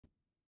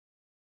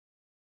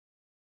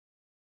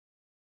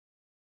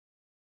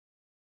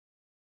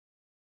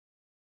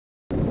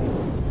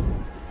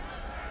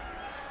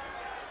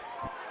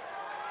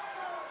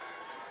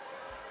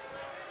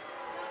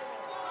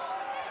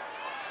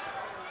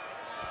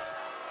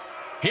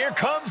Here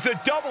comes the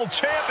double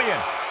champion.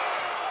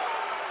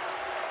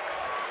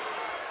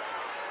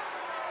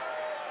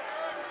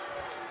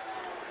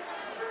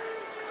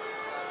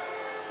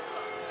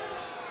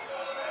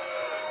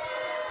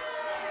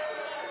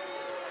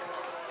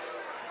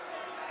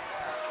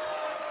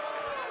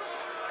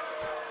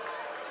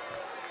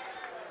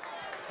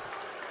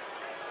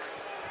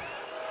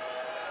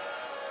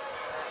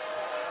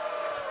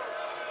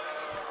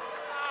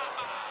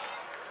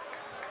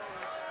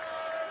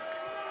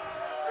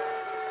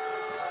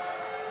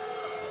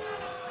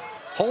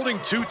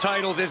 Holding two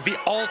titles is the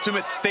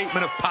ultimate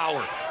statement of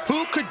power.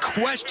 Who could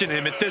question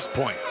him at this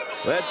point?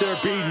 Let there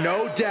be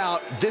no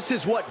doubt, this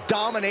is what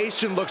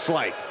domination looks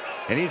like.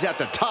 And he's at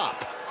the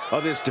top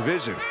of this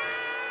division.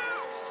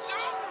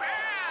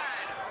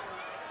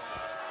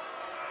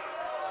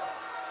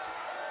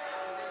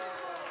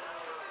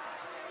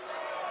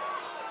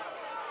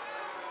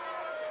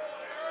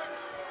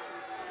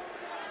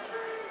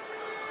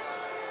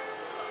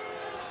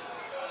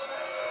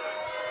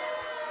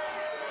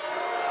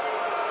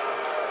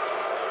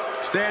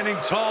 Standing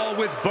tall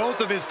with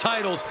both of his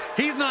titles,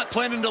 he's not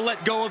planning to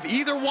let go of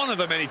either one of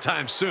them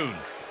anytime soon.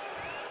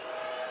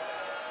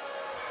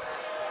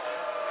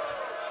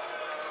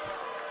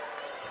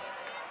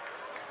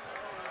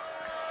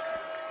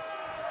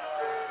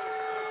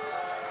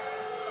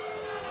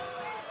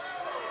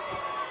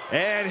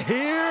 And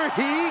here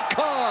he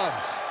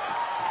comes.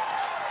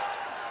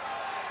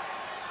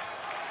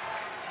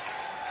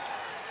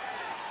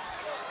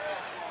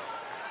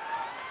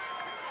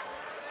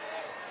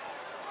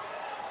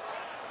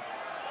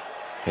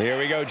 Here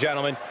we go,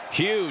 gentlemen.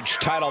 Huge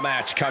title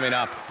match coming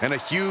up. And a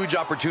huge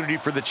opportunity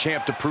for the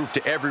champ to prove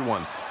to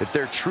everyone that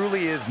there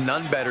truly is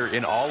none better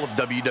in all of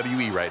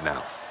WWE right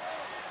now.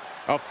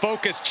 A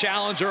focused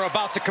challenger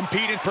about to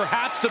compete in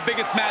perhaps the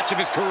biggest match of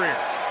his career.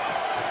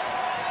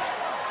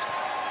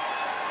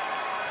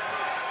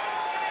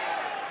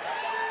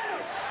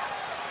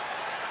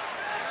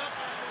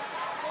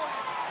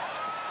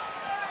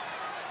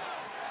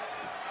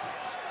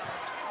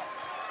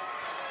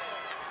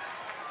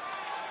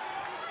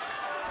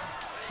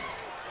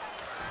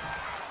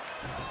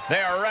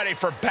 They are ready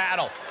for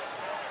battle.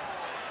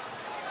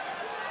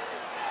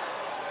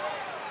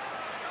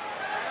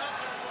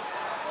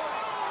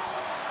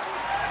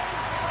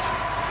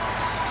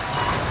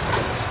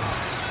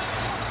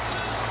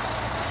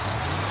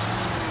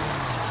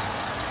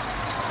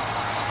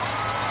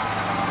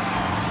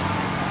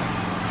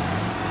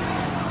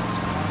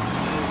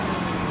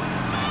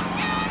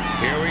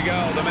 Here we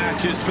go, the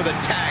matches for the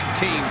tag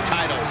team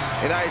titles.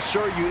 And I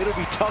assure you, it'll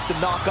be tough to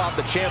knock off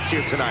the champs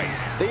here tonight.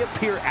 They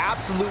appear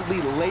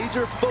absolutely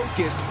laser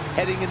focused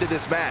heading into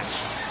this match.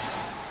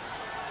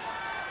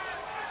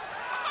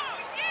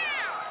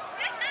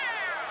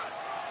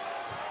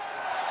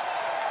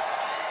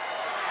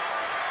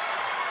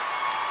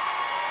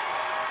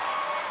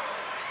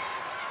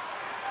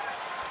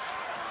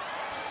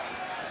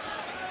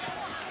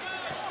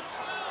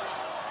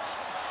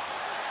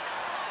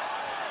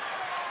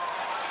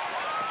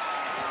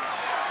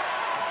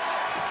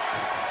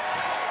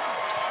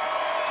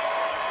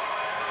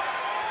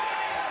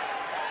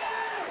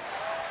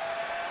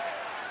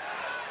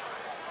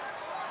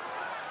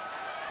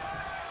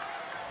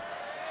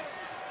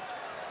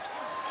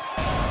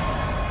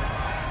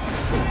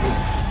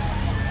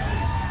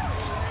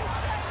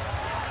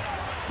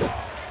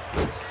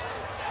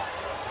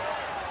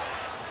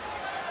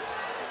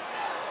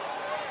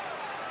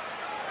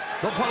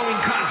 The following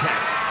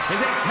contest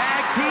is a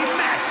tag team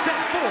match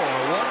set for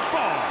one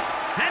fall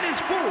and is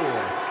for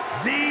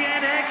the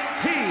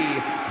NXT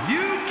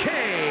UK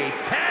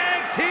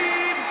Tag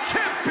Team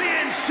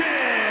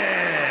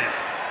Championship.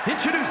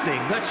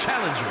 Introducing the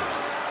challengers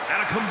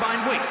at a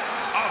combined weight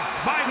of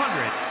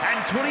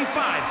 525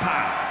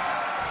 pounds.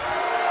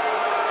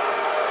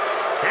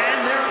 And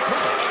their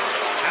opponents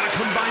at a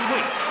combined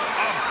weight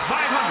of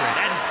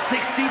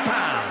 560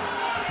 pounds.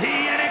 The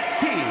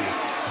NXT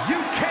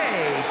UK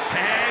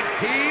Tag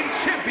Team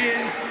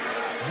Champions,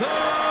 the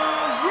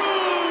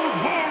Road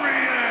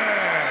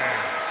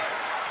Warriors.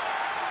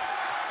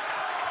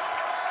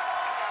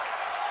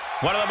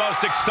 One of the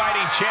most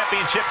exciting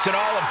championships in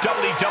all of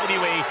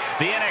WWE,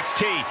 the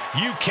NXT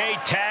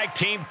UK Tag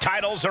Team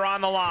titles are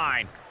on the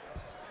line.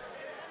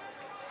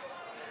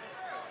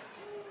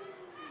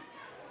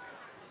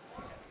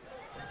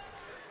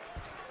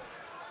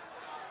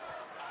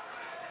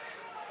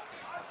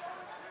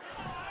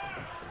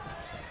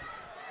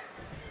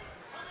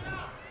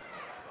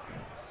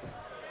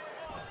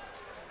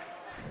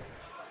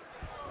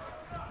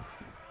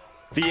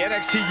 The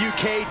NXT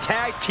UK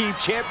Tag Team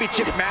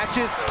Championship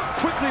matches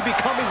quickly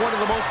becoming one of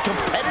the most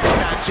competitive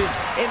matches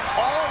in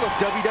all of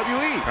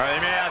WWE. All right,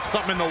 they may have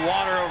something in the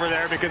water over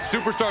there because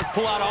superstars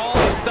pull out all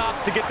the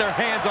stops to get their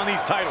hands on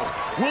these titles.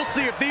 We'll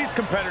see if these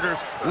competitors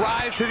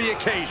rise to the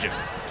occasion.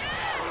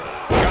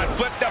 Got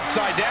flipped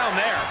upside down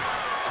there.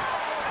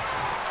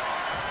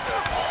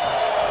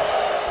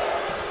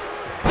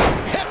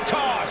 Hip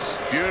toss.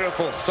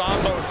 Beautiful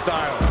Sambo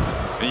style.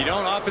 And you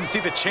don't often see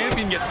the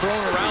champion get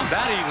thrown around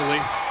that easily.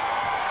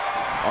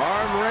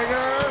 Arm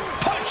wringer.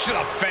 Punch to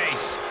the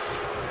face.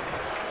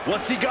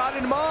 What's he got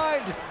in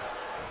mind?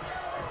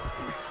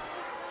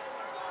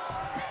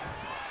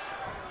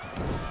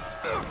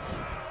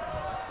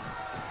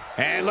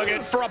 And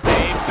looking for a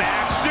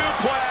back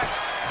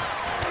suplex.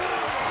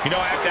 You know,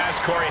 I have to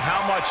ask Corey,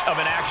 how much of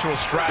an actual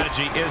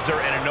strategy is there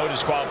in a no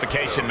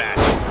disqualification match?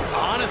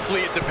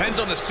 Honestly, it depends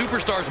on the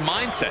superstar's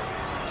mindset.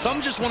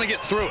 Some just want to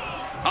get through it.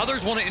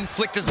 Others want to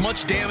inflict as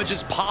much damage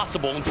as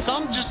possible, and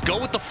some just go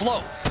with the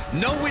flow.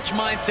 Know which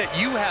mindset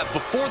you have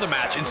before the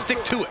match and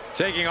stick to it.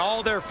 Taking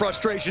all their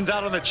frustrations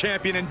out on the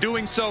champion and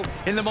doing so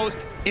in the most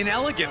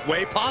inelegant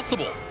way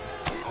possible.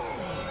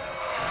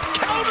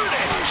 Countered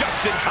it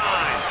just in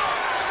time.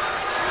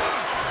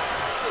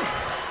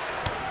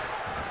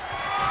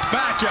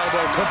 Back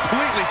elbow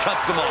completely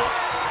cuts them off.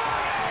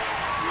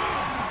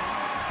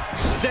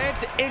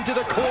 Sent into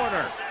the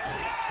corner.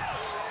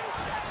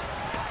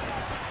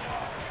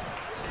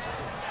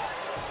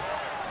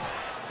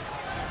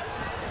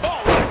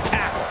 Oh, what a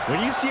tackle.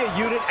 When you see a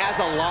unit as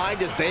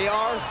aligned as they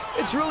are,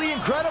 it's really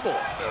incredible.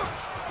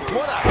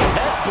 What a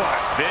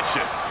headbutt.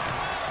 Vicious.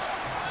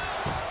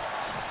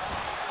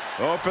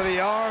 Oh, for the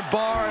arm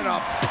bar and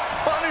a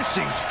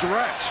punishing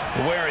stretch.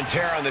 The wear and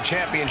tear on the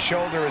champion's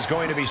shoulder is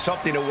going to be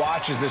something to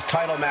watch as this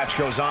title match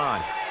goes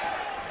on.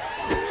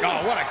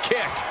 Oh, what a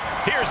kick.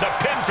 Here's a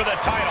pin for the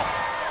title.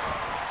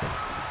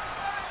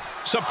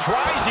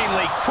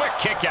 Surprisingly quick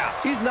kick out.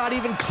 He's not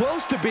even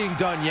close to being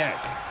done yet.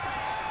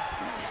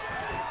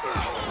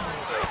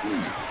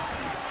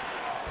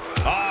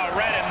 Oh,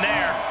 read him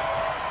there.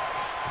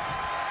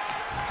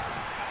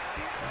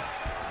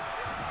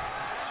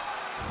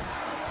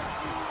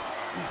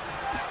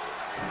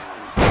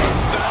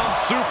 Sound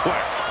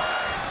suplex.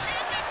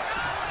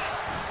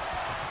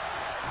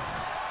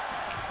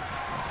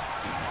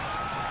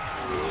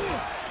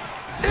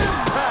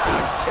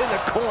 Impact in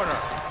the corner.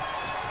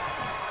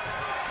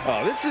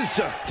 Oh, this is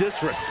just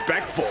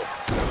disrespectful.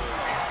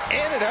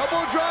 And an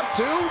elbow drop,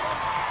 too.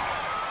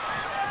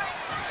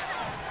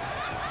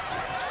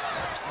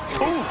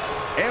 Oof.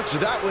 Answer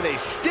that with a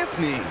stiff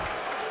knee.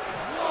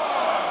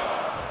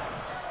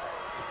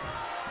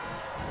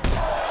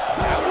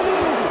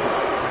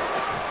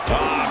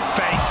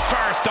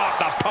 First off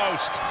the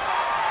post.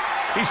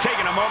 He's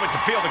taking a moment to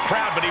feel the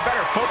crowd, but he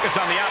better focus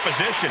on the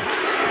opposition.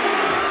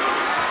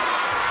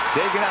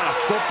 Taking out a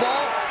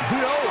football? Who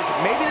knows?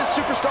 Maybe the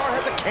superstar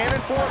has a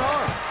cannon for an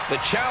arm. The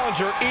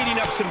challenger eating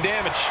up some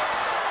damage.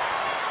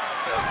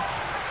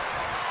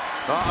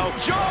 Uh-oh.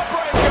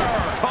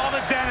 Jawbreaker! Call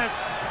the dentist.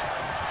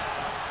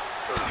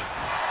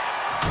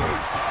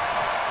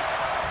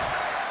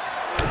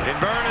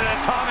 Inverted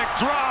atomic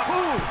drop.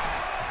 Ooh.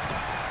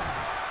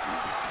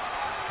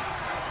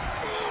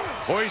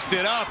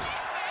 Hoisted up.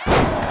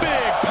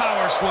 Big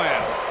power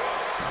slam.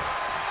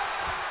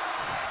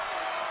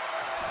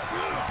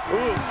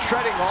 Ooh,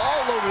 treading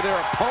all over their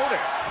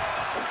opponent.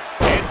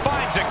 And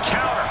finds a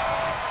counter.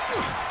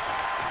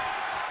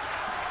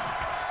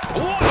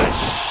 What a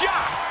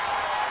shot!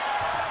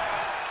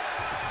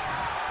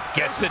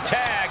 Gets the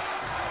tag.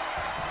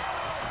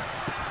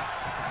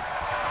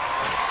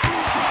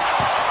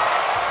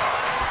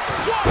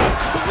 What a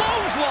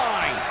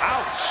clothesline!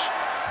 Ouch!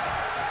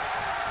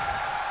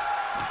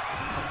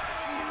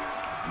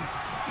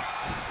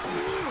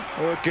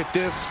 Look at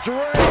this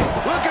strength.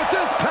 Look at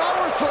this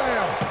power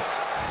slam.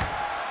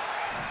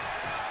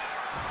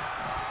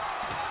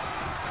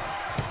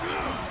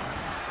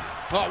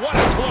 Oh, what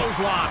a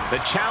clothesline. The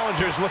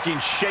challenger's looking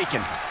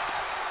shaken.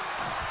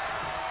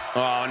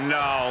 Oh,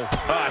 no.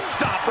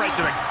 Stop right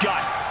to the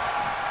gut.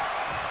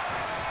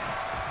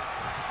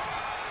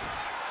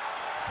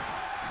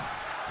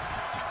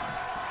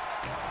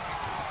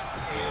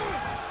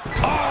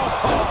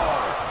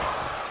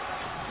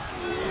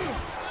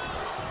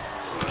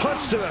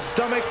 Punch to the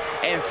stomach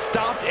and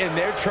stopped in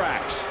their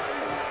tracks.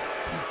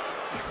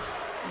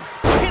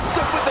 Hits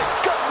him with a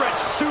gut-wrench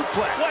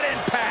suplex. What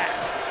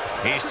impact!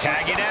 He's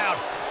tagging out.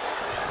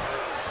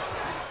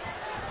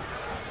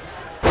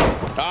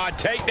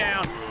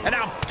 Takedown. And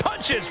now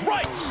punches,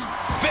 rights.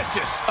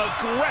 Vicious,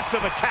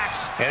 aggressive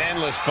attacks. An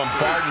endless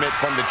bombardment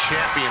from the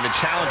champion. The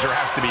challenger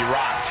has to be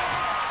rocked.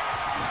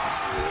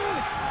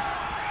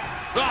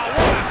 Oh,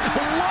 what a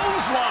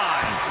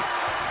clothesline.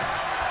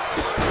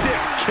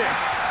 Stiff kick.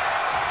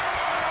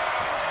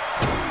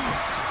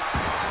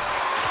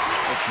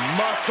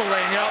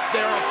 Muscling up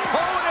their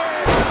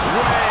opponent.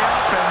 Way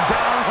up and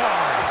down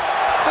hard.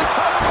 The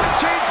title will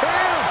change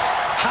hands.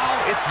 How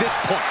at this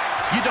point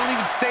you don't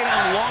even stay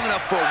down long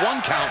enough for a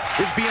 1 count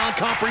is beyond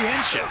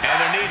comprehension. And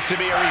there needs to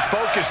be a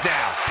refocus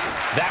now.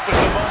 That was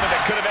the moment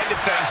that could have ended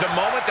things. A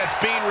moment that's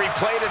being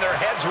replayed in their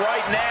heads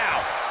right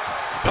now.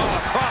 Oh,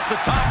 across the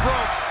top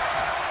rope.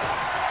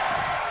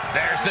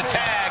 There's the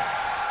tag.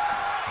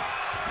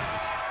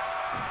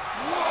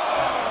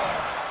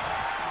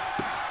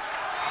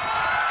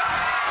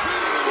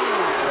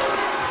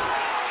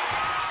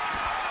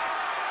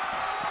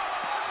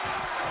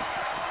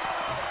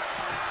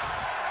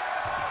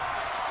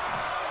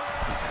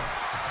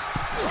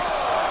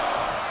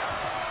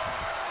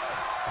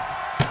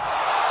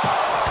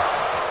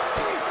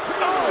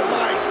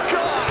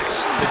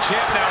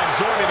 champ now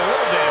absorbing a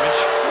little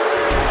damage.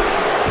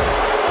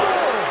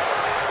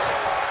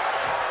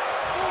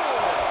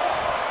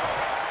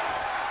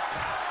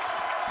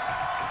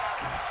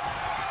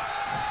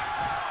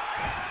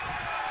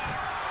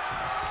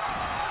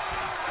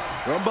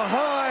 From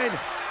behind,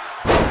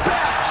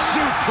 back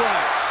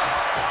suplex.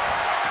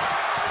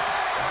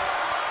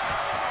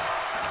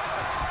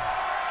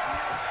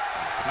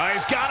 Oh,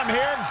 he's got him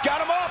here. He's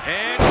got him up.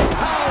 And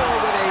power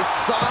with a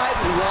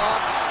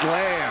sidewalk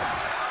slam.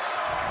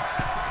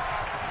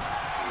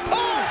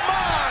 Oh,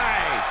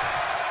 my!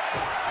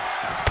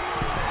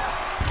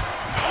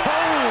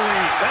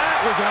 Holy, that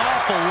was an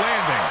awful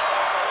landing.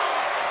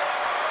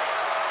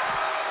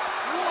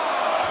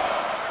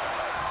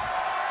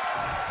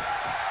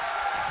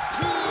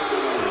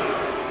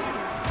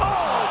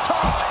 Oh,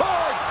 tossed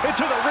hard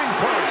into the ring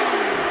post.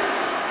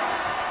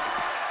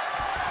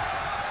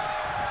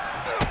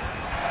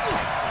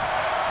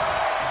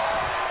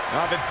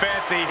 Nothing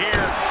fancy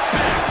here.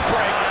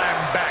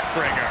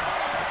 Backbreaker.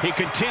 He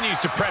continues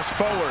to press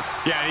forward.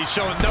 Yeah, he's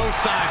showing no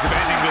signs of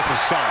ending this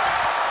assault.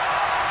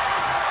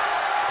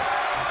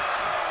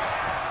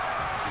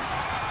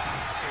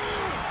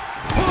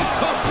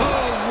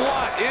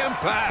 What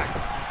impact!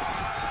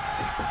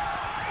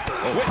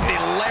 With the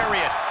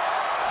lariat.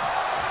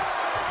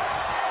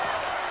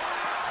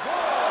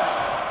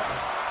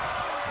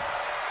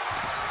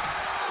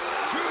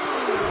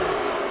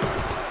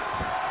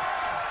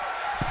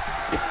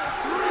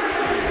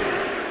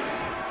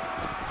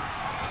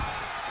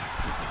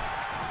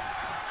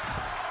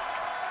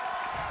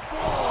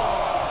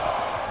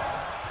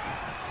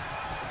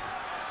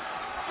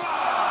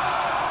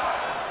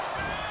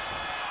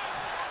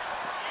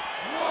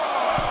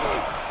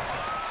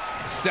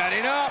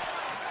 Setting up.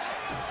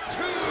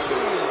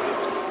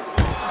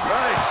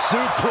 Nice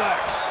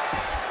suplex.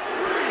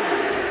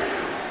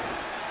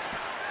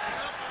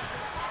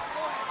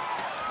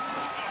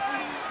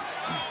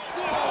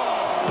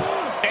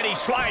 And he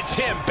slides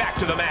him back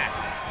to the mat.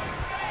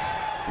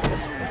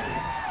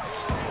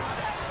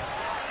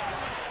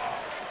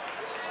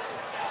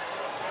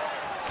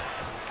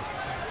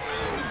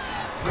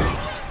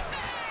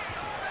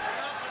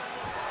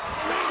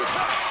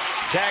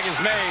 Tag is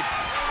made.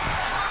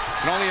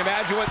 Can only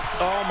imagine what...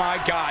 Oh, my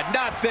God.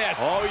 Not this.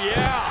 Oh,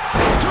 yeah.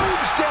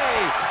 Doomsday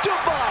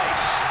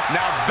device.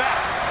 Now that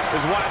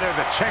is why they're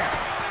the champ.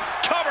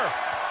 Cover.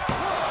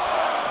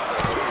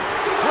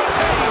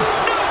 Retains.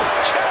 No.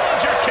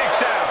 Challenger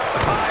kicks out.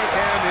 I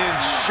am in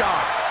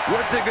shock.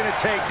 What's it going to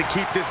take to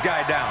keep this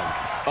guy down?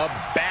 A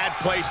bad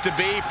place to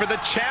be for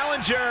the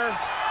challenger.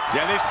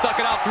 Yeah, they've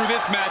stuck it out through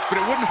this match, but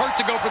it wouldn't hurt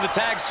to go for the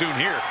tag soon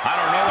here. I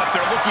don't know what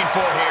they're looking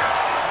for here.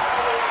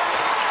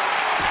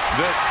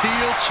 The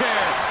steel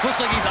chair.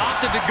 Looks like he's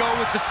opted to go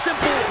with the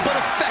simple but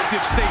effective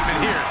statement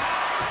here.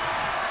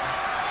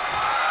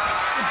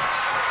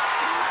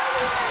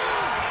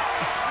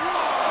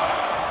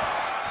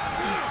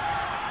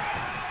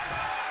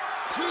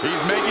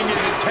 He's making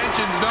his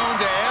intentions known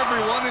to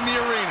everyone in the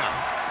arena.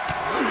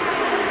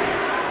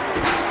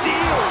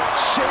 Steel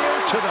chair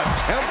to the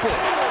temple.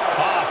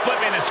 Oh,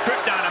 flipping the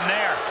script on him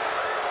there.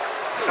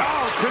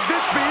 Oh, could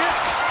this be it?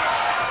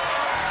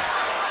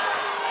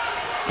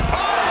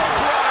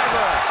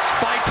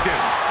 Spiked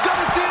him.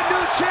 Gonna see a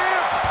new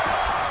champ.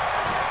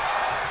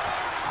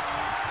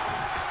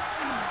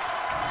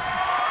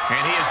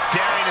 And he is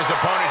daring his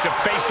opponent to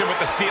face him with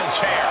the steel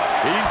chair.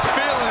 He's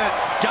feeling it.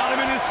 Got him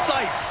in his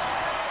sights.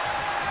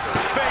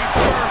 Face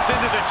first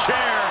into the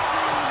chair.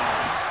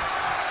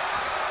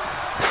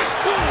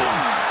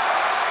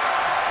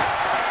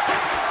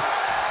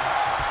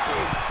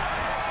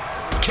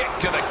 Kick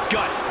to the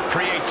gut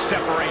creates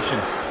separation.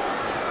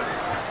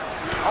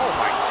 Oh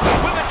my,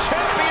 with the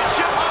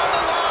championship on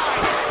the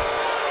line.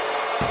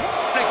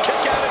 And a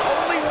kick out at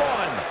only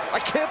one. I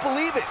can't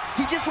believe it.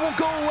 He just won't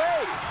go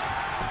away.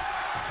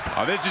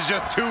 Oh, this is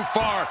just too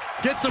far.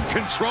 Get some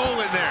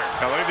control in there.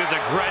 Oh, look at this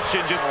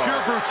aggression, just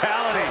pure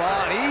brutality. Come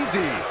on,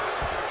 easy.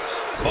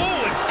 Oh,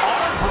 an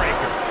arm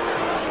breaker.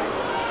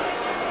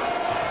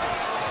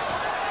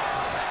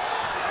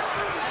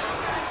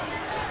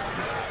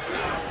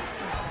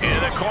 Into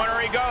the corner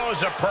he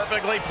goes, a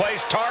perfectly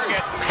placed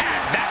target.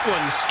 Had that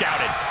one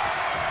scouted.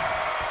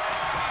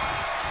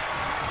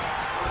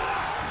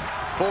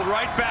 Pulled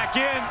right back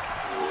in.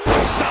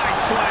 Side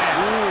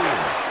slam. Ooh.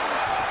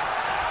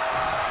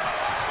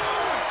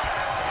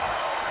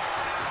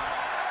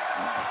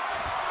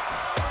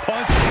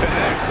 Punch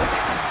connects.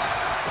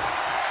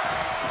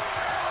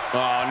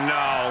 Oh,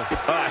 no.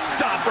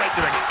 Stop right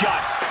to the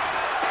gut.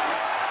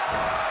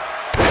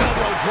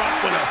 Elbow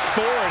drop with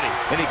authority.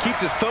 And he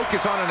keeps his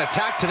focus on an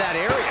attack to that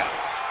area.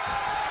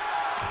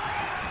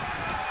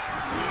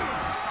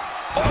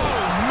 Oh,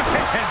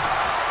 man.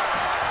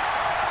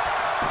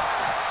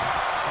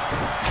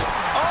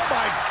 Oh,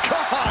 my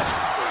God.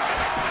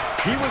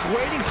 He was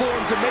waiting for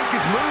him to make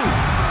his move.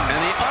 And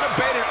the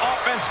unabated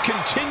offense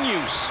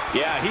continues.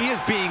 Yeah, he is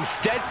being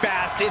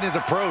steadfast in his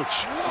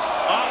approach.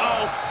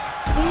 Uh-oh.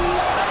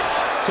 What?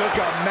 Took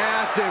a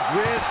massive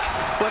risk,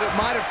 but it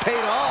might have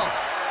paid off.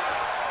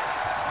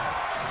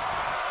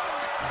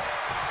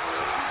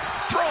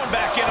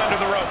 get under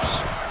the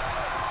ropes.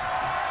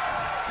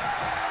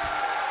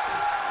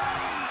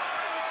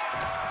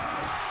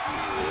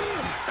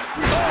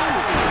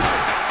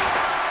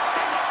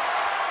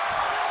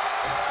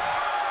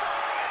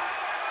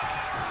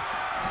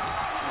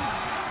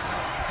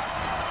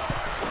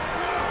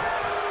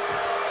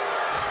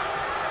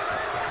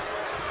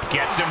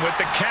 Gets him with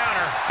the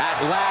counter.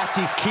 At last,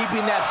 he's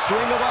keeping that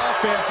string of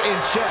offense in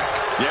check.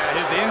 Yeah,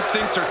 his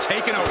instincts are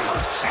taking over.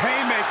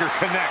 Haymaker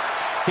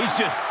connects. He's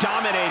just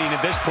dominating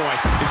at this point.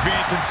 He's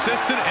being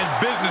consistent and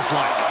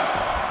businesslike.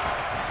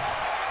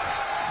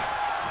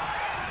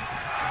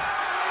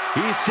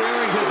 He's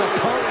staring his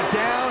opponent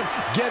down,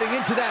 getting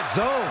into that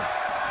zone.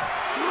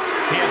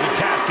 He has a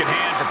task at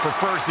hand, but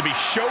prefers to be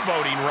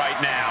showboating right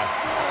now.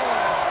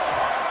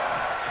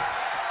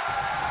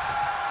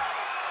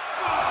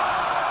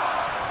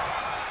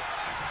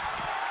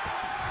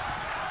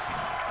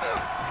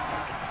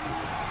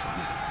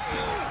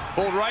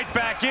 Pulled right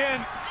back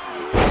in.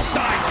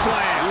 Side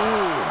slam.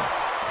 Ooh.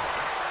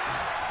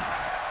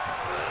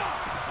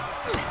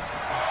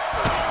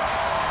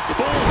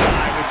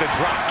 Bullseye with the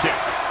drop kick.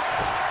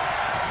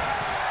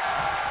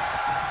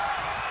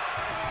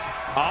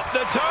 Up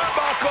the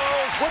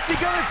turnbuckles. What's he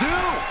gonna do?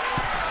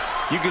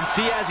 You can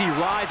see as he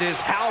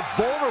rises how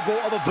vulnerable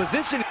of a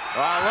position.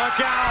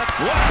 Look out.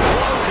 What a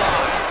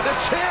clothesline. The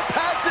champ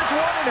has this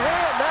one in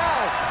hand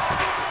now.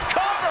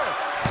 Cover.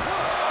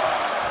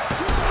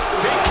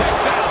 He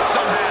kicks out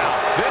somehow.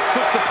 This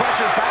puts the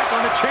pressure back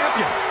on the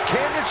champion.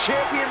 Can the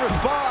champion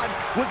respond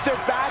with their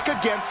back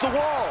against the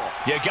wall?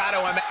 You got to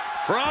imagine.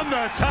 From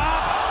the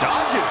top.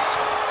 Dodges.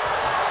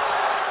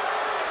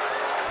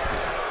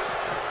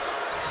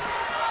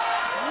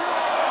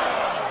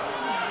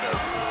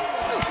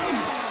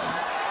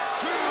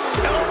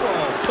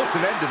 Elbow puts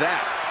an end to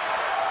that.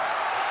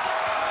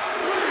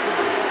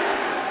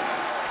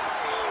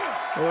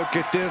 Look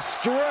at this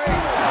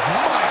strength.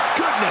 My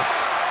goodness.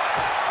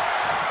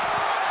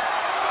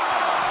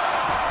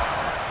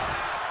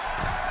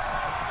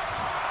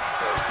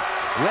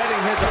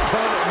 Letting his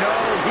opponent know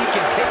he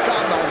can take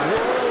on the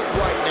world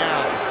right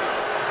now.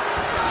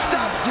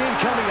 Stops the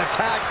incoming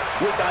attack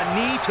with a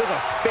knee to the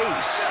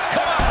face.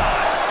 Come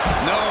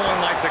on. No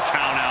one likes a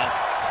count out.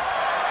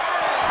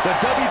 The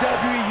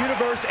WWE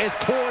Universe is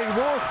pouring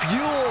more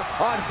fuel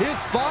on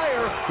his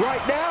fire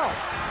right now.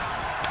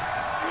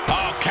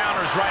 Oh,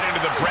 counters right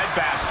into the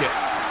breadbasket.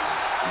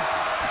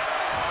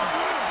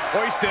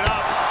 Hoisted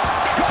up.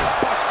 Gut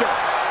buster.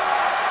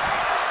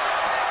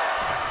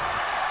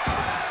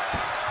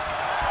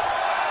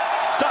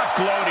 Stop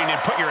gloating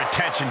and put your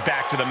attention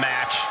back to the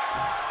match.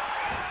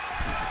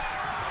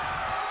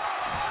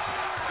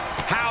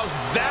 How's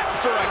that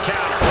for a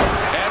counter?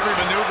 Every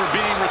maneuver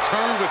being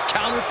returned with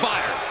counter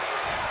fire.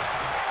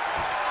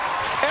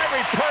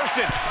 Every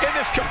person in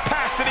this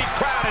capacity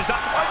crowd is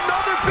up.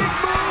 Another big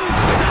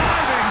move.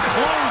 Diving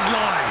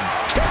clothesline.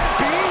 Can't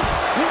be.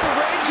 Will the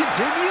reign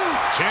continue?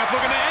 Champ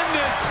looking to end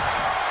this.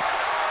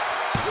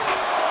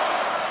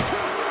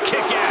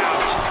 Kick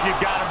out. You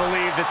gotta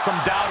believe that some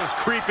doubt is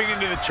creeping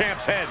into the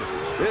champ's head.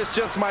 This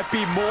just might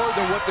be more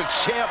than what the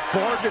champ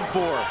bargained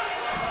for.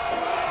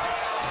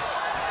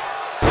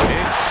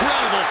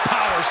 Incredible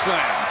power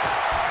slam.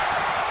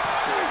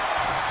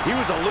 He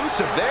was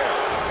elusive there.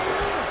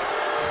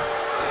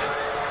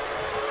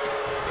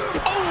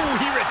 Oh,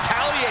 he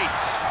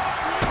retaliates.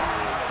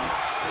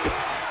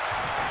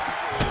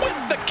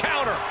 With the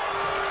counter.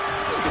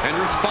 And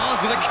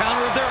responds with a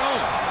counter of their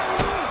own.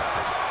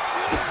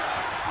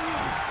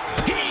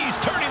 He's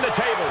turning the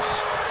tables.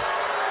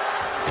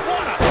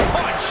 What a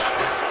punch.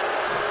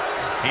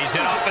 He's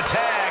in off the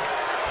tag.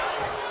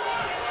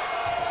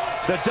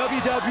 The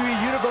WWE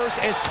Universe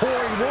is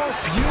pouring more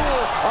fuel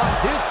on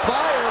his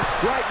fire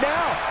right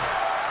now.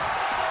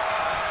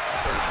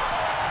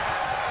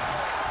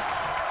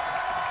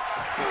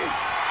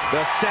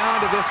 The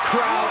sound of this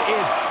crowd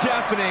is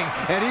deafening,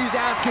 and he's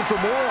asking for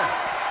more.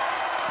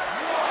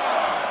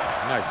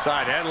 Nice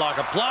side headlock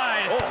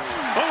applied. Oh,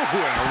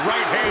 and a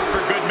right hand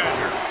for good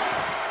measure.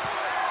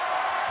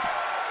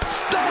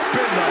 Stomp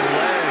in the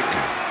leg.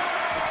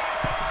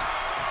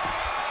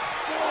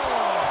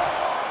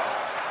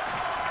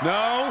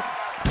 No.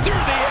 Through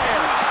the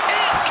air.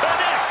 It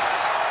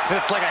connects.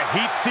 It's like a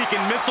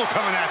heat-seeking missile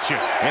coming at you.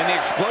 And the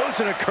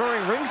explosion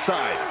occurring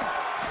ringside.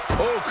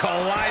 Oh,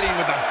 colliding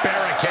with a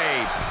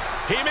barricade.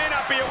 He may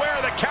not be aware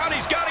of the count.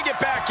 He's got to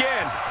get back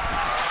in.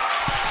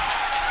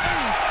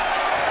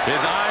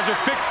 His eyes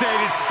are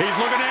fixated. He's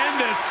looking to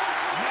end this.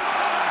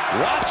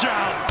 Watch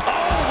out.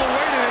 All the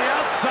way to the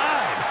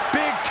outside.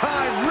 Big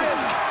time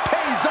risk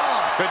pays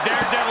off. The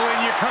daredevil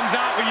in you comes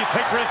out when you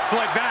take risks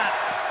like that.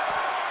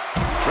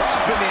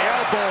 Dropping the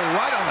elbow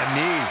right on the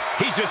knee.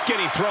 He's just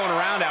getting thrown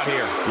around out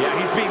here. Yeah,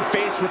 he's being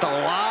faced with a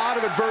lot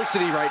of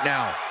adversity right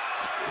now.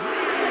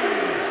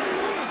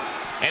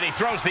 And he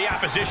throws the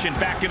opposition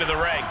back into the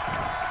ring.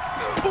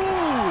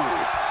 Ooh!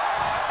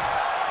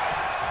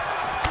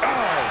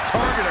 Oh,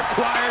 target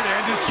acquired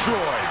and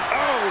destroyed.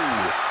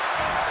 Oh!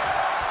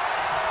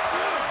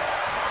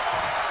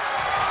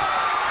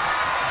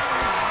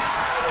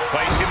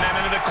 Placing them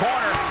into the the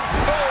corner.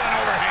 Oh, an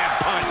overhand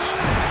punch.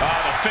 Oh,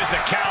 the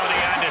physicality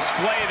on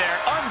display there.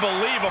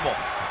 Unbelievable.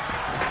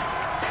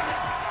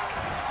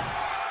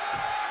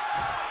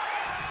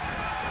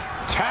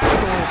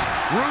 Tackles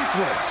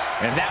ruthless.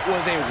 And that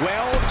was a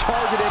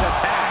well-targeted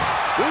attack.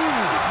 Ooh,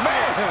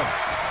 man.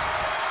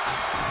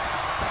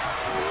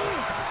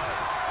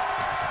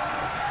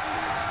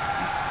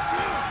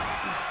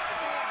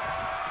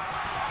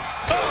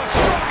 Oh,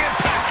 strong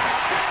impact.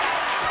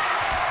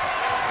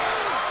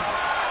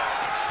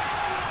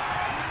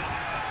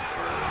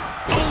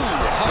 Ooh,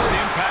 hard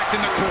impact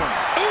in the corner.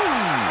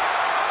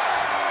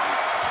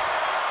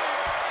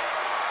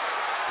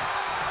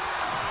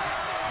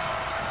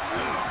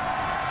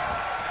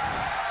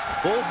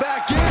 Pulled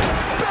back in,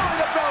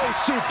 belly-to-belly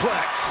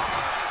suplex.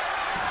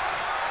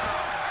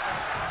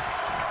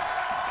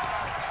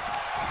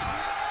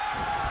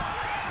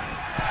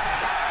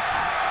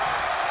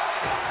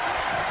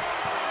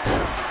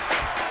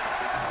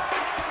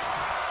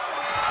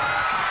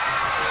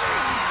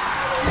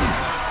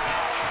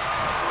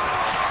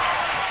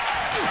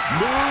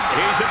 Move.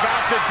 He's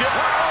about to do.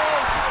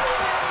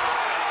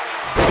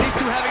 These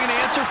two having an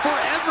answer for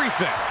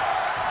everything.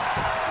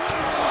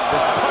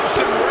 Just punched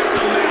him right in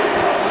the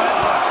mouth.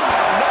 Relentless.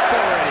 Enough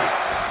already.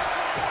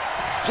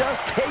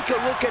 Just take a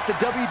look at the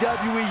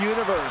WWE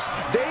Universe.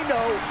 They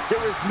know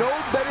there is no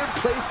better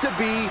place to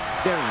be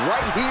than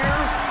right here,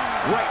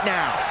 right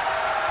now.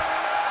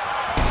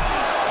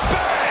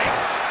 Bang!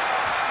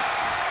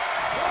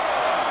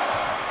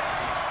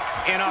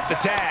 And off the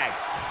tag.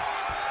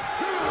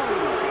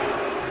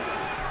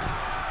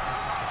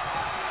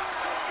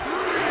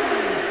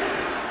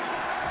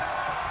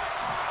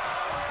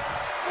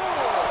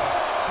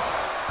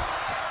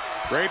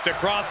 Raped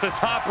across the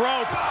top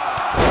rope.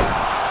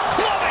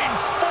 Clubbing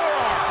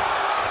forearm.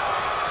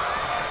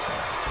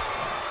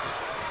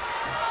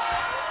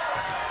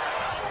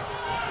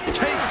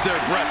 Takes their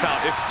breath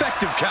out.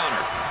 Effective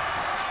counter.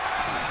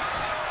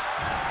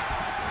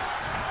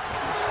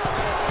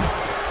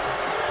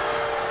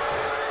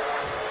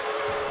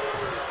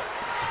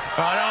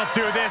 Oh, don't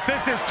do this.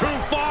 This is too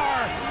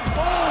far.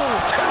 Oh,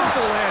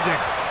 terrible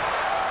landing.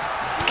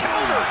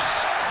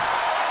 Counters.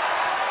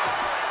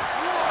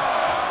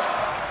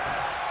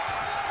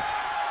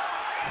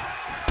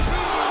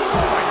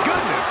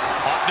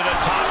 Up to the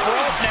top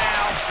rope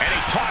now, and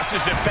he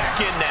tosses it back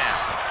in now.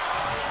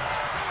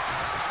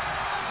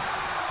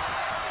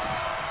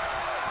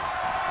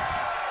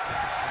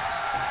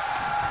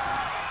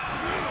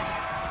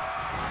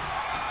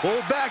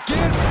 Pulled back in,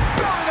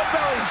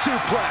 belly-to-belly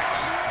suplex.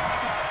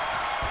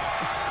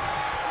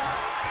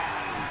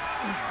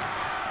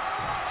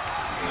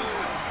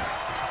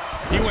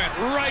 He went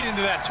right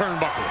into that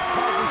turnbuckle.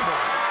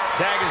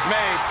 Tag is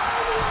made.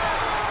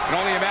 Can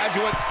only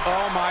imagine what...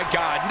 Oh, my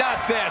God. Not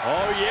this.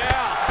 Oh,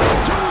 yeah.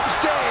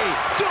 Doomsday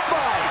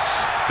device.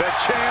 The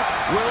champ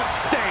will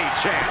stay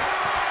champ.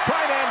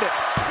 Try and end it.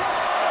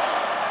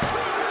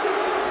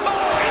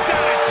 Oh, he's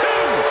out at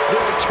two.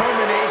 The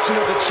determination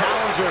of the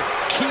challenger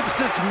keeps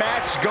this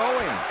match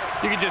going.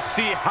 You can just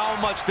see how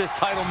much this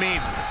title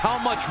means,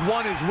 how much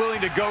one is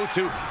willing to go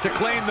to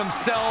claim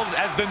themselves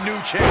as the new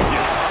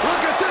champion.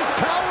 Look at this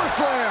power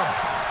slam.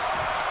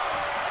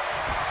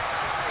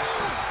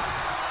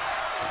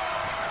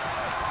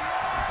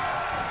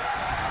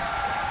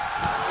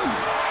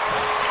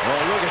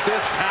 Oh, look at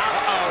this power.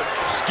 Uh-oh.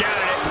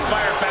 Scattered it and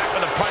fired back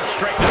with a punch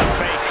straight to the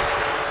face.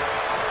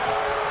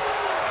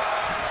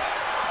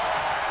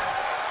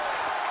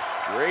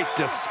 Great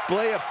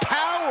display of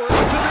power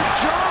to the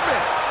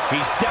German.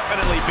 He's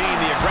definitely being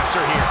the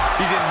aggressor here.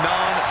 He's in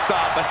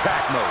non-stop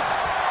attack mode.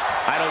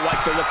 I don't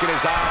like the look in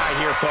his eye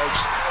here,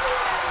 folks.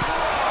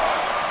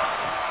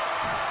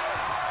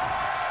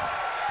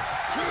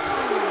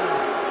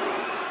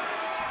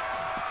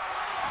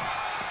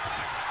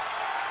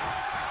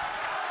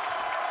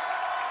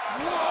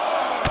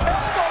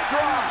 Elbow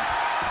drop.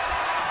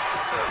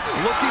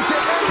 Looking to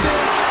end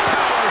this.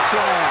 Power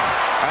slam.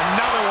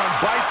 Another one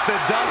bites the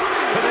dust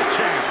to the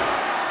champ.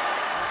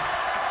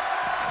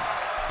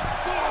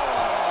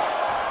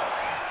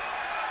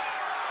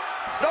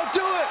 Don't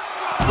do it.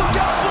 Look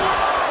out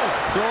below.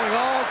 Throwing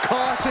all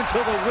caution to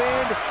the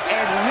wind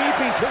and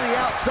leaping to the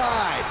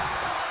outside.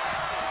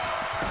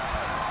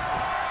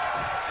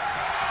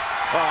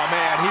 Oh,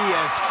 man, he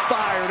is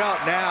fired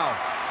up now.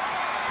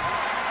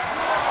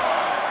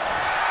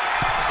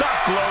 Stop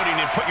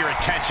gloating and put your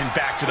attention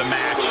back to the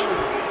match.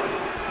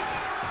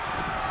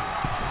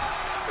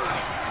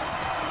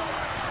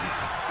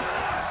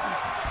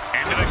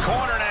 Into the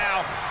corner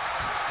now.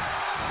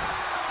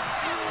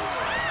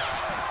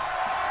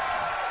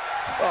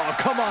 Oh,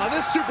 come on,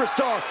 this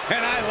superstar.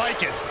 And I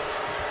like it.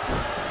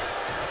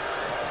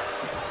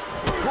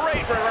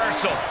 Great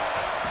reversal.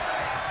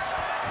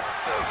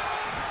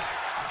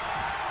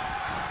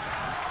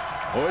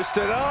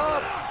 Hoisted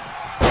up.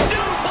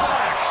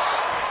 Suplex.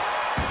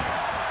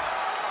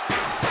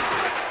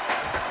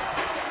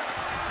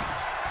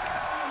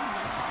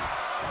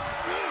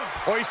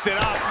 Hoisted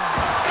up.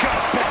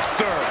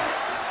 Gutbuster.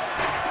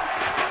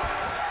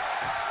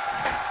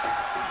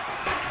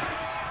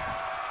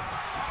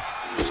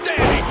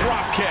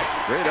 drop kick.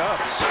 Great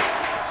ups.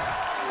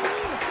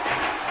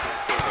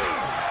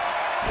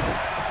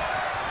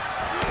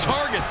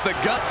 Targets the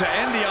gut to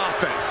end the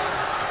offense.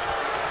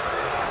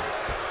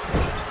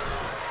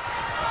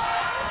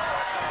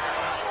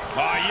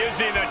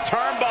 Using the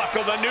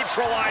turnbuckle to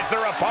neutralize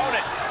their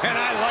opponent. And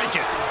I like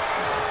it.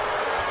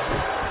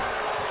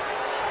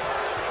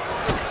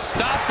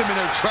 Stopped them in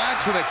their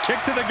tracks with a kick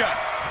to the gut.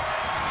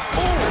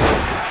 Ooh.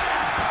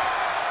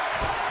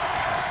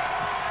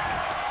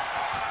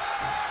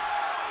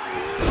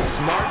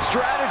 Smart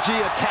strategy,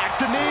 attack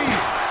the knee.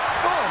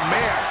 Oh,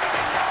 man.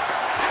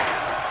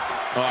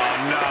 Oh,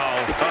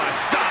 no.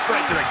 Stop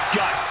right to the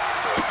gut.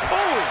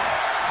 Oh!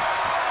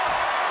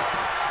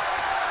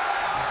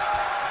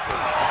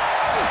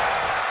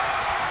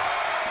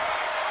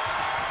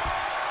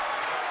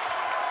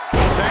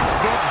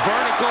 Textbook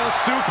vertical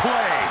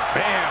suplex.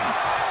 Bam.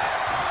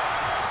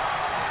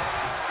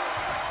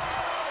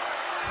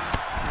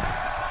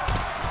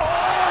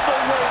 All the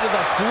way to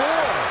the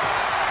floor.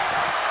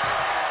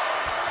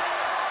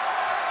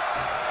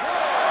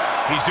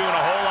 He's doing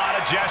a whole lot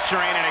of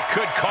gesturing, and it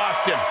could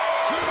cost him.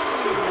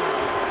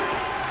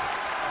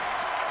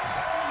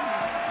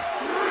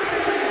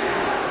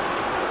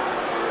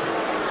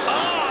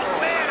 Oh,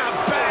 man, a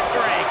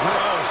backbreak.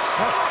 Gross.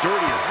 How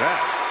dirty is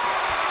that?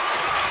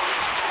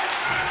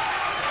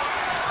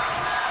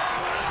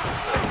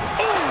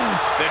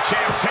 The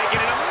champ's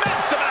taking an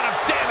immense amount of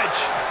damage.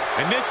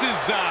 And this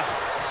is,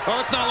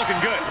 well, it's not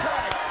looking good.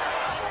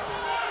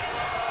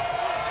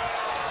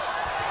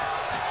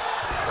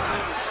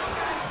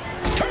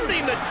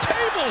 Turning the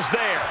tables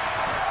there.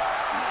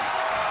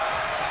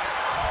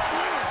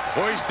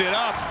 Hoisted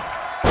up.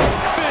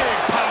 Big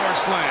power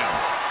slam.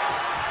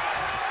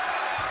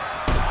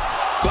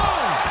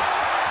 Boom.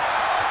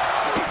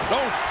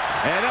 Oh,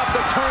 And up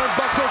the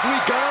turnbuckles we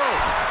go.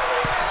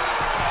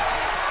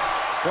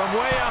 From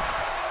way up.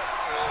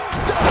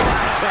 Double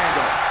axe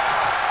handle.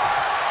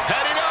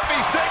 Heading up,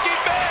 he's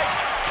thinking big.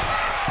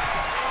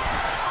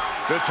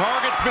 the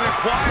target's been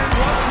acquired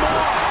once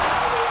more.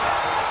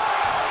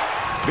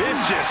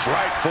 Vicious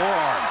right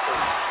forearm.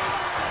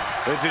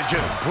 This is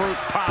just brute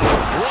power.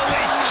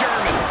 Release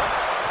German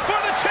for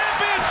the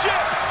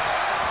championship.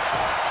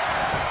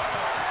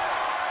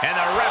 And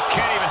the ref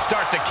can't even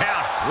start the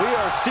count. We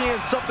are seeing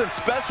something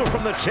special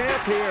from the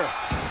champ here.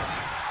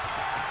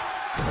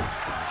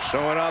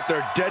 Showing out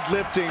their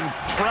deadlifting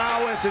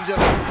prowess and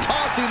just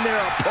tossing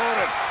their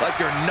opponent like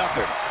they're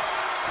nothing.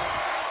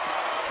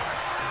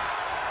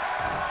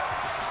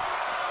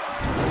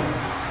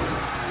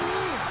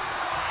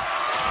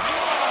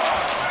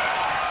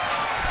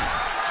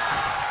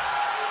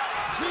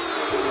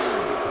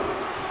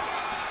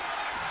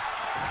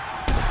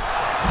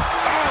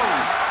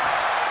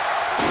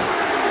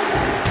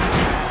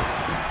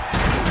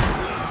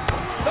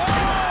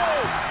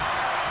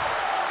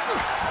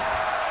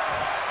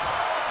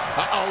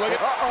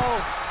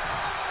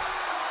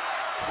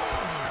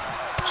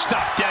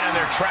 Stopped dead in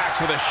their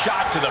tracks with a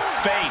shot to the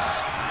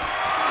face.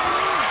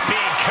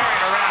 Being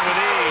carried around with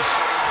ease.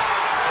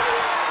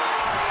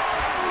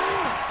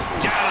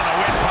 Down on the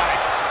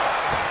windpipe.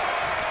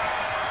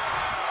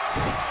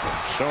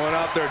 Showing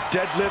out their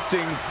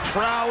deadlifting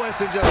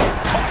prowess and just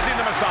Tossing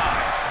them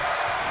aside.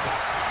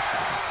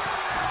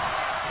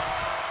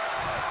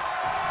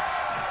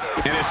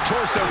 And his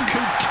torso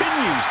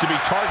continues to be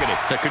targeted.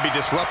 That could be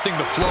disrupting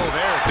the flow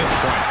there at this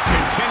point.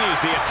 Continues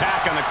the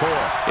attack on the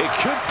core. it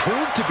could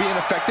prove to be an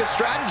effective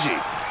strategy.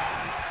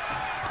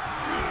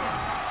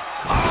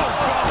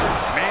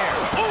 Man.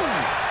 Ooh.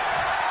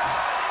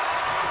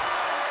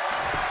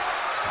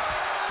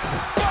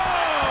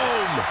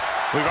 Boom!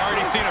 We've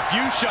already seen a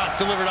few shots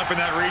delivered up in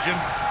that region.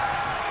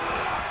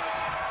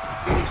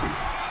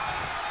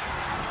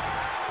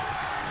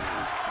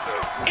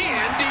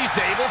 And he's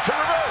able to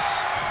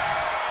reverse.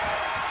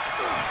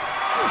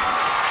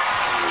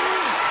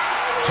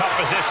 Tough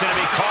position to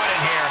be caught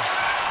in here.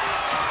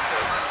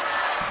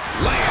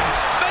 Lands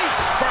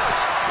face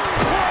first.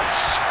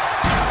 Push.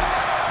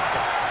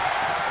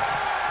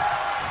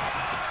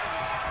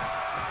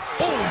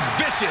 Oh,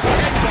 vicious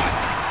headbutt.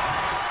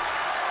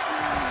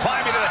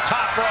 Climbing to the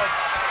top rope.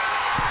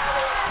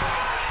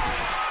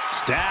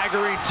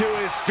 Staggering to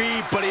his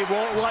feet, but he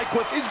won't like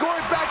what's... He's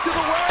going back to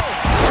the well.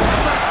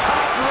 From the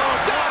top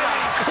rope.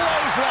 Diving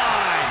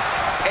clothesline.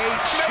 A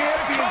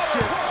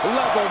championship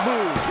level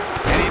move.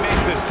 And he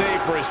makes the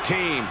save for his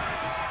team.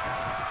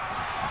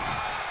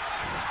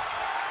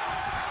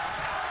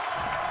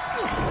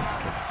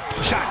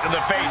 Shot to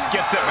the face,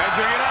 gets it,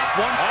 measuring it up.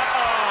 One.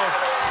 Uh-oh.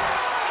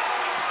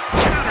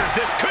 Counters,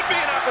 this could be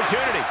an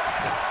opportunity.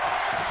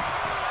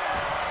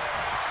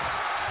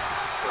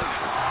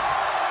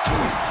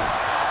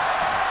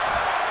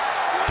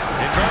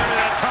 Inverted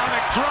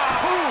atomic drop.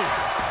 Ooh.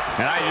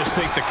 And I just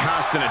think the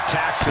constant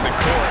attacks to the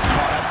core have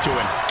caught up to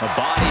him. The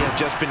body has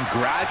just been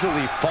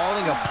gradually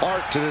falling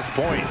apart to this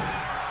point.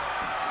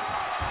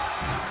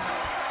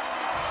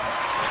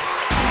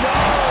 No!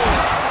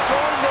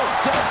 Throwing those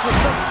steps with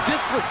such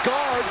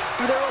disregard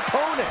for their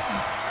opponent.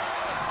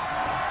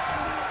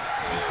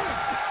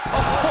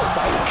 Oh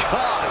my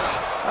gosh,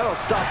 that'll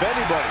stop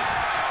anybody.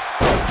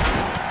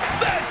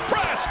 Fez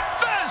press!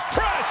 Fez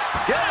press!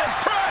 Fez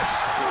press!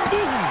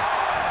 Ooh.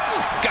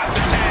 Got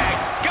the tag!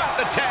 Got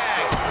the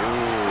tag!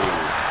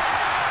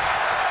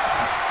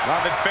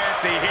 Nothing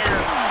fancy here.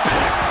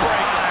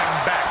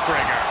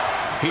 Backbreaker.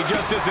 He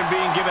just isn't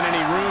being given any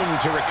room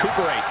to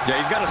recuperate.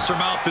 Yeah, he's got to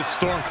surmount this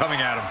storm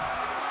coming at him.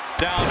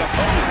 Down to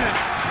opponent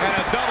and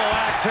a double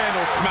axe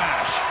handle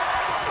smash.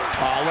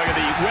 Oh, look at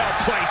the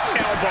well-placed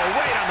elbow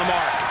right on the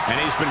mark. And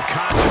he's been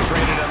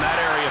concentrated on that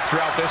area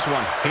throughout this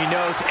one. He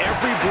knows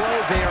every blow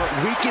there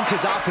weakens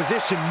his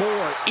opposition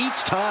more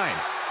each time.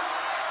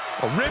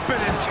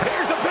 Ripping and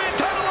tears the pin,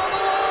 title on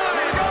the line.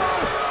 There you go.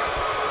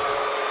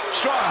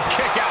 Strong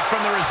kick out from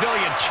the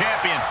resilient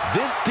champion.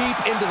 This deep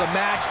into the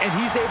match, and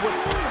he's able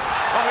to...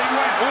 Oh, he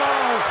went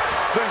low.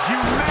 The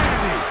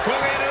humanity.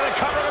 Going into the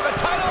cover of the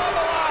title on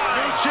the line.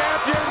 New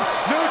champion.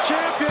 New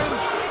champion.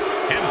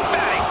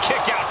 Emphatic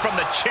kick out from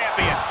the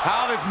champion.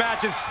 How this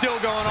match is still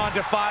going on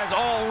defies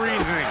all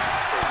reasoning.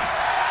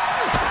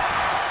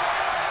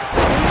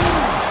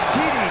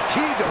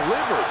 DDT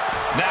delivered.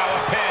 Now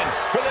a pin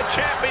for the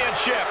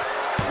championship.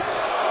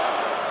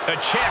 The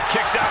champ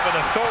kicks out with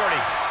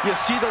authority. You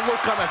see the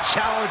look on the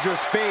challenger's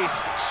face.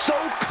 So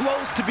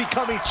close to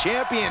becoming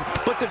champion,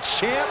 but the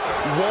champ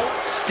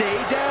won't stay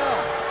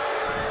down.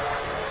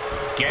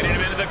 Getting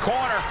him into the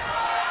corner.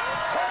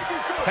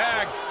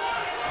 Tag.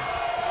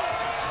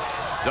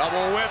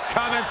 Double whip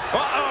coming.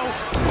 Uh-oh.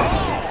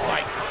 Oh,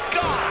 my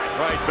God.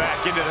 Right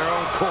back into their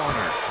own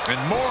corner. And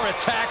more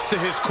attacks to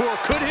his core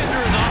could hinder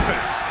an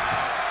offense.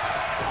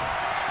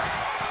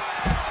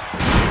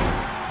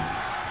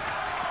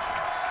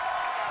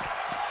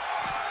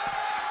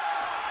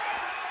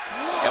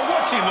 And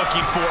what's he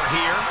looking for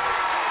here?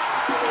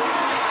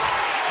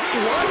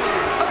 What?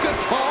 A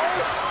guitar?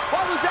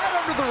 Why was that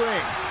under the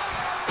ring?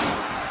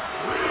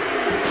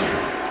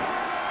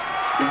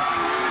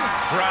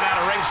 Brought out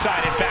of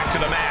ringside and back to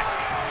the mat.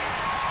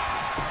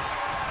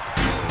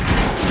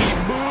 He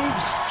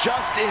moves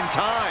just in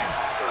time.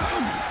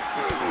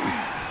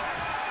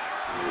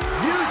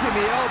 Using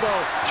the elbow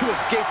to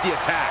escape the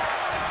attack.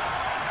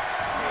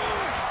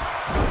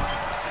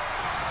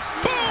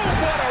 Boom!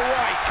 What a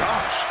right.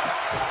 Gosh.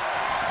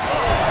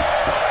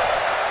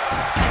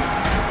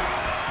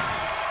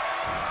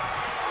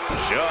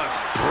 Just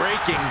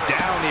breaking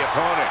down the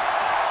opponent.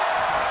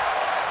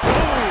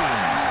 Boom!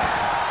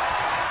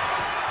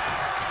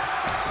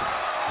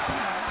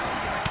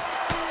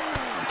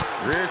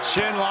 Rear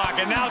chin lock,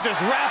 and now just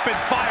rapid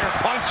fire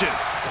punches.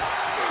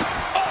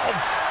 Oh!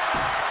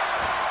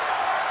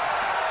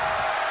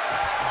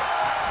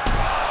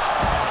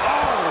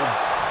 Oh!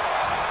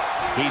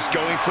 He's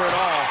going for it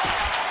all.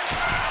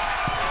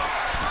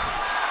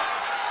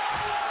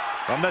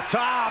 From the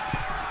top.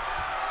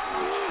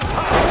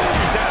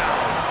 Down.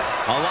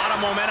 A lot of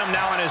momentum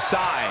now on his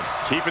side.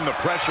 Keeping the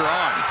pressure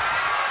on.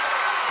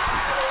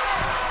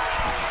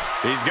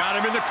 He's got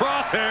him in the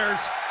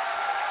crosshairs.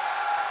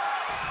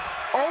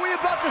 Are we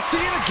about to see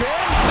it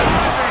again?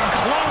 Diving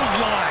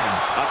clothesline.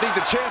 I think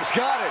the champ's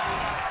got it.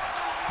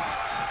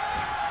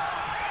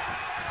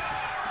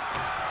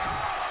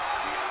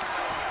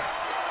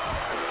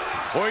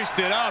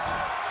 Hoisted up.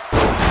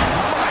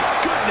 My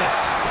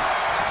goodness.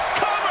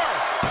 Cover!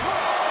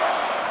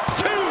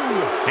 Two!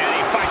 And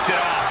he fights it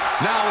off.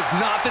 Now is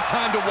not the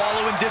time to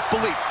wallow in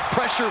disbelief.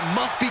 Pressure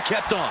must be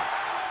kept on.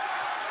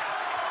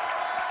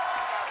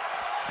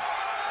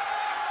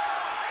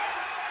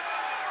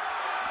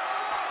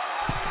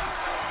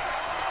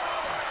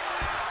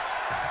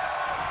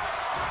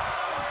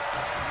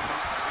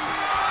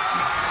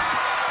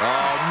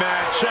 Oh,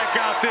 man, check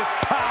out this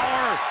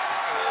power.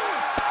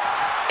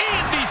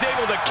 And he's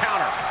able to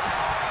counter.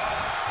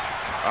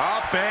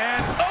 Up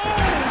and... Oh,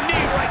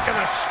 knee right to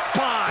the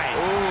spine.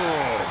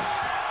 Ooh.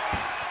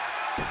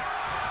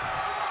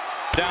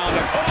 Down to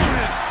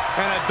opponent.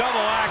 And a double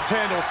axe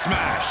handle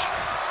smash.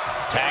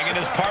 Tagging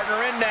his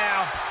partner in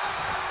now.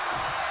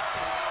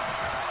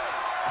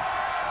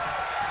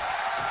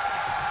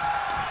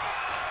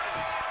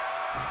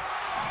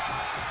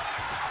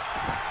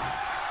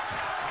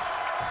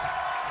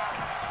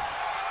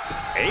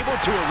 Able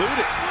to elude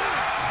it.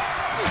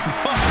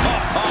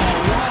 Oh,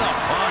 what a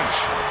punch.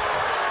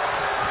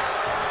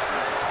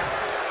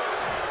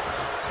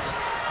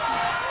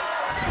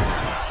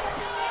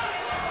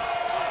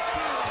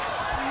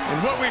 And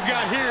what we've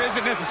got here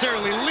isn't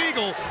necessarily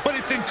legal, but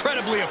it's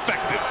incredibly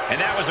effective. And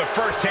that was a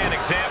first-hand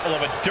example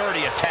of a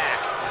dirty attack.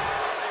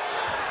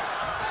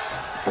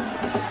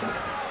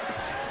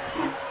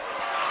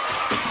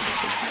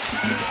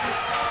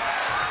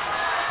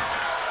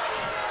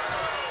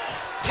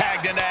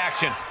 Tagged into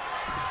action.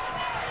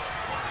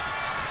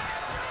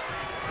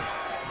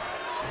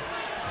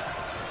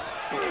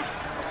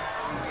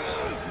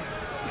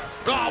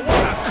 Oh,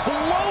 what a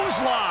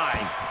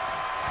clothesline!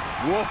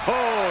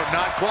 Whoa,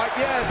 not quite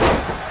yet.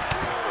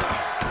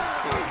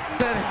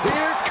 Then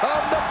here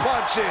come the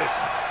punches.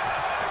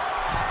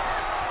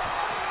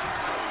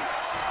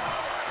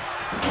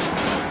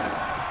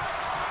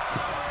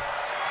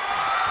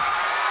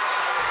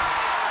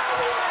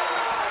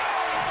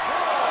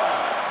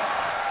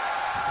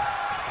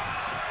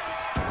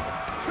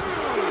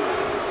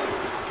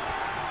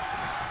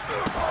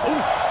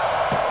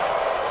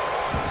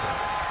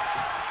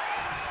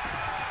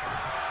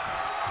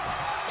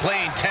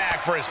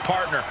 for his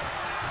partner.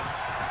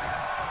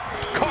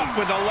 Caught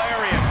with a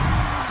lariat.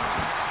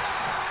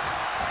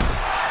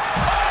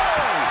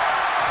 Oh!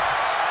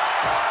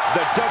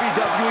 The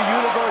WWE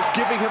Universe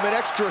giving him an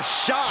extra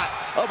shot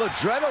of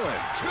adrenaline.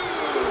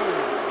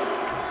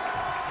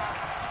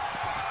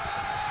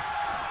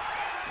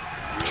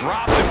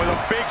 Dropped him with a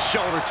big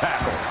shoulder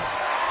tackle.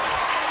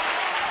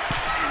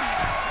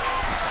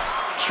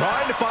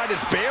 Trying to find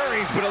his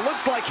bearings, but it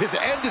looks like his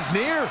end is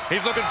near.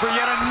 He's looking for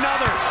yet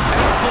another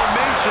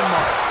exclamation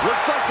mark.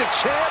 Looks like the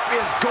champ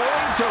is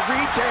going to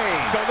retain.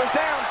 Shoulders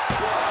down.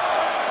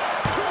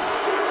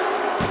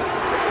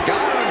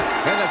 Got him,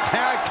 and the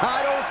tag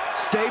titles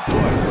stay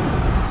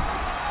put.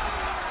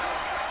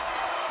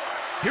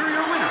 Here are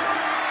your winners,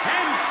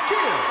 and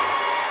still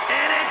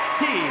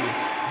NXT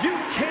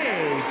UK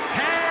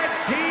Tag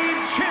Team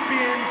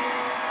Champions,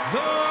 the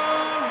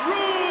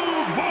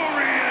Road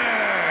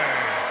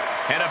Warriors.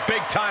 And a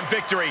big-time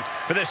victory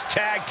for this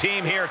tag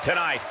team here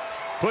tonight.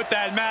 Put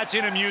that match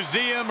in a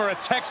museum or a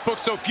textbook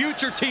so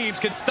future teams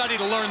can study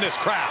to learn this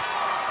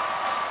craft.